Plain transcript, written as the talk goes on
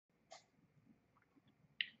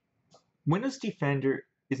Windows Defender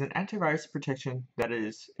is an antivirus protection that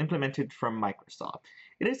is implemented from Microsoft.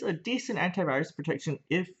 It is a decent antivirus protection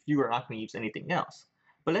if you are not going to use anything else.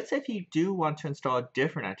 But let's say if you do want to install a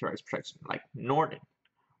different antivirus protection like Norton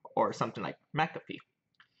or something like McAfee.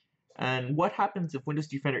 And what happens if Windows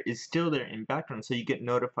Defender is still there in background so you get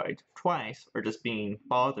notified twice or just being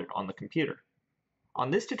bothered on the computer?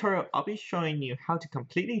 On this tutorial, I'll be showing you how to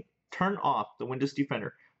completely turn off the Windows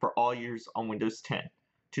Defender for all users on Windows 10.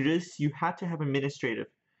 To do this, you have to have administrative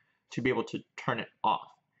to be able to turn it off.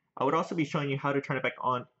 I would also be showing you how to turn it back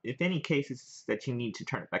on if any cases that you need to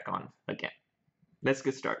turn it back on again. Let's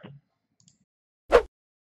get started.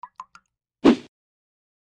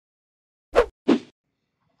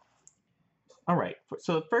 Alright,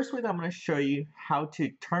 so the first way that I'm going to show you how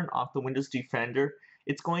to turn off the Windows Defender,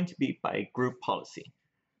 it's going to be by group policy.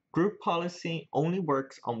 Group policy only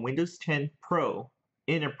works on Windows 10 Pro,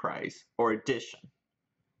 Enterprise, or Edition.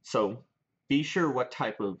 So be sure what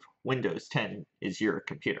type of Windows 10 is your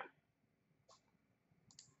computer.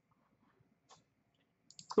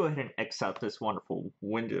 Go ahead and X out this wonderful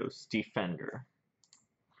Windows Defender.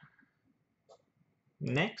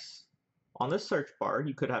 Next, on the search bar,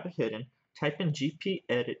 you could have it hidden. Type in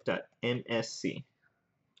gpedit.msc.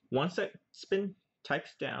 Once that's been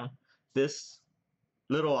typed down, this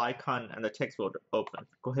little icon and the text will open.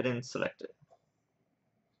 Go ahead and select it.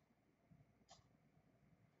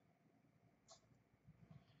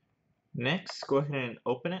 Next, go ahead and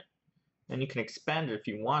open it, and you can expand it if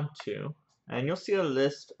you want to, and you'll see a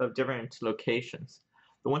list of different locations.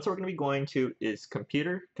 The ones that we're going to be going to is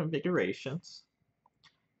Computer Configurations,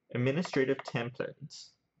 Administrative Templates,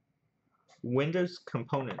 Windows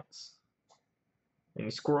Components, and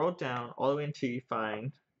you scroll down all the way until you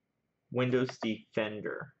find Windows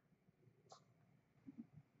Defender.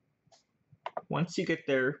 Once you get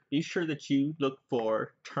there, be sure that you look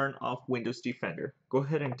for Turn Off Windows Defender. Go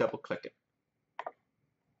ahead and double click it.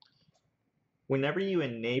 Whenever you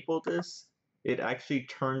enable this, it actually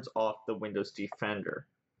turns off the Windows Defender.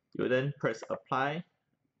 You will then press Apply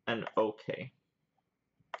and OK.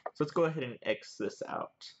 So let's go ahead and X this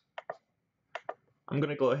out. I'm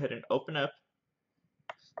going to go ahead and open up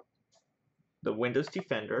the Windows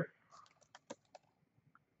Defender,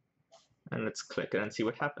 and let's click it and see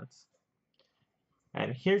what happens.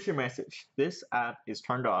 And here's your message. This app is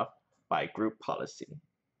turned off by group policy.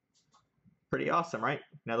 Pretty awesome, right?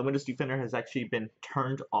 Now the Windows Defender has actually been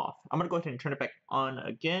turned off. I'm going to go ahead and turn it back on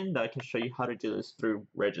again, that I can show you how to do this through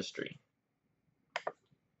registry.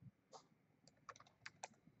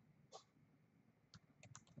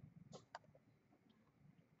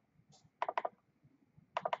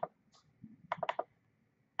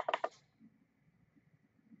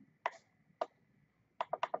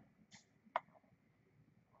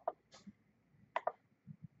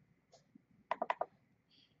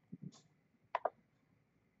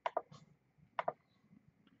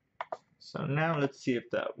 So now let's see if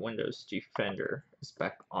that Windows Defender is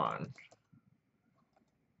back on.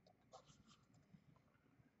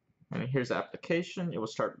 And here's the application. It will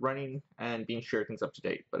start running and being sure everything's up to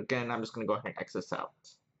date. But again, I'm just going to go ahead and X this out.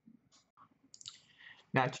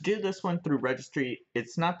 Now to do this one through registry,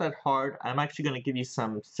 it's not that hard. I'm actually going to give you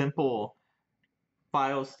some simple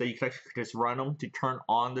files that you can actually just run them to turn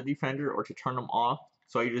on the Defender or to turn them off.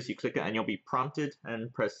 So all you do is you click it and you'll be prompted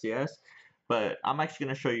and press yes. But I'm actually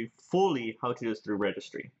going to show you fully how to do this through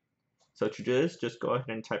registry. So to do this, just go ahead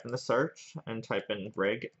and type in the search and type in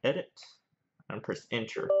regedit and press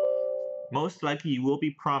enter. Most likely you will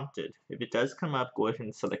be prompted. If it does come up, go ahead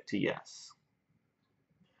and select yes.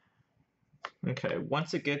 Okay,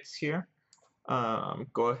 once it gets here, go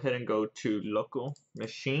ahead and go to local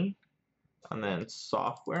machine and then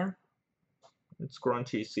software. And scroll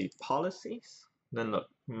until you see policies, then look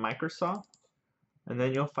Microsoft, and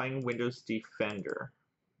then you'll find Windows Defender.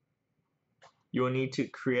 You will need to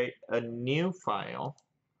create a new file,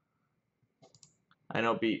 and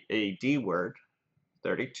it'll be a D word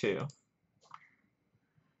 32,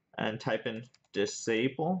 and type in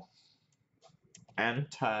disable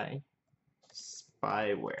anti-spyware.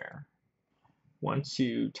 Once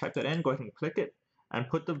you type that in, go ahead and click it and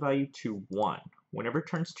put the value to 1. Whenever it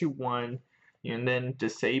turns to 1, and then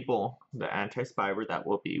disable the anti-spyware, that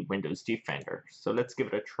will be Windows Defender. So let's give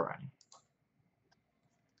it a try.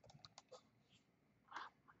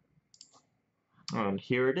 And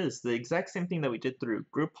here it is, the exact same thing that we did through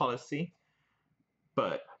group policy,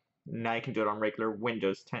 but now you can do it on regular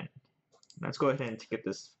Windows 10. Let's go ahead and get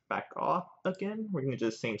this back off again. We're going to do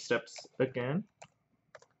the same steps again.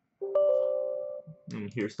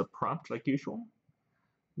 And here's the prompt like usual.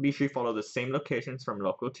 Be sure you follow the same locations from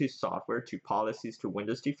local to software to policies to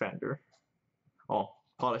Windows Defender. Oh,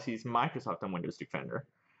 policies Microsoft and Windows Defender.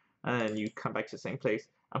 And then you come back to the same place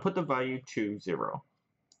and put the value to 0.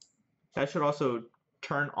 That should also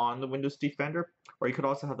turn on the Windows Defender, or you could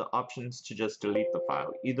also have the options to just delete the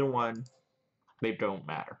file. Either one, they don't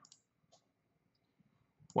matter.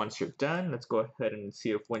 Once you're done, let's go ahead and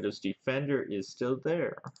see if Windows Defender is still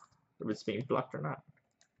there, if it's being blocked or not.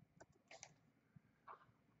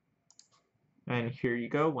 And here you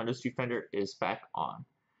go, Windows Defender is back on.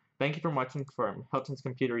 Thank you for watching from Helton's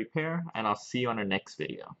Computer Repair, and I'll see you on our next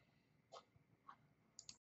video.